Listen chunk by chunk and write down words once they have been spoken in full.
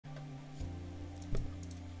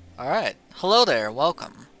Alright, hello there,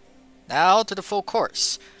 welcome. Now to the full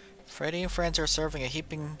course. Freddy and friends are serving a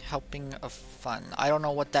heaping helping of fun. I don't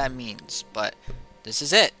know what that means, but this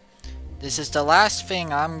is it. This is the last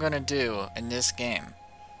thing I'm gonna do in this game.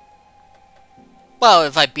 Well,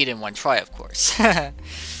 if I beat it in one try, of course.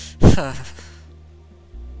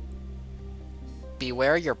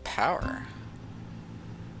 Beware your power.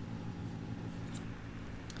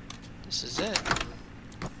 This is it.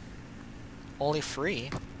 Only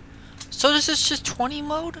free. So this is just 20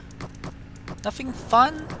 mode? Nothing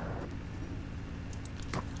fun?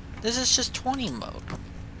 This is just 20 mode.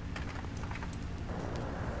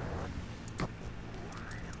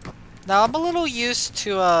 Now I'm a little used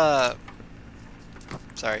to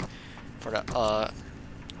sorry for the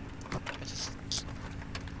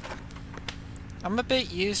I'm a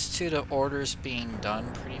bit used to the orders being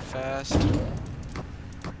done pretty fast.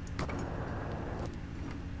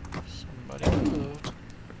 Somebody moved.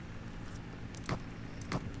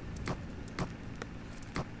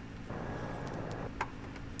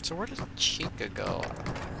 So where does Chica go?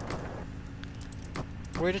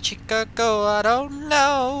 Where did Chica go? I don't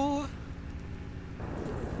know.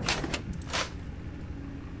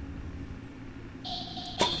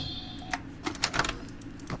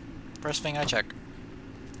 First thing I check.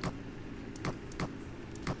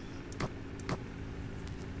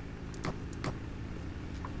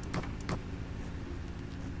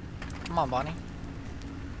 Come on, Bonnie.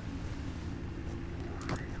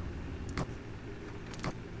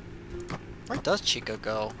 Where does Chica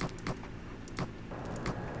go?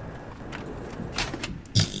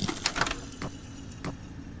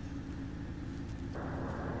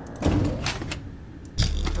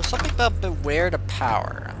 There's something about beware the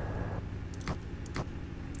power.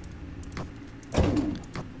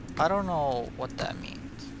 I don't know what that means.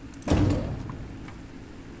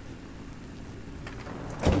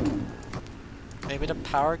 Maybe the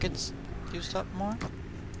power gets used up more?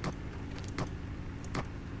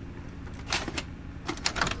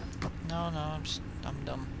 No, I'm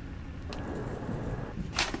dumb.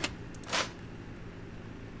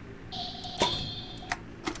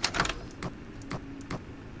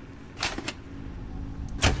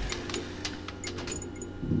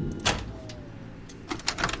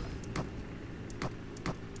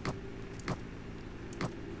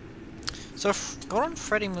 So Golden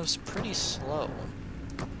Freddy moves pretty slow.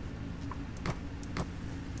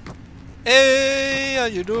 Hey, how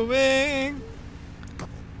you doing?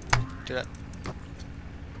 Do that.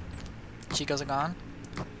 Chica's gone.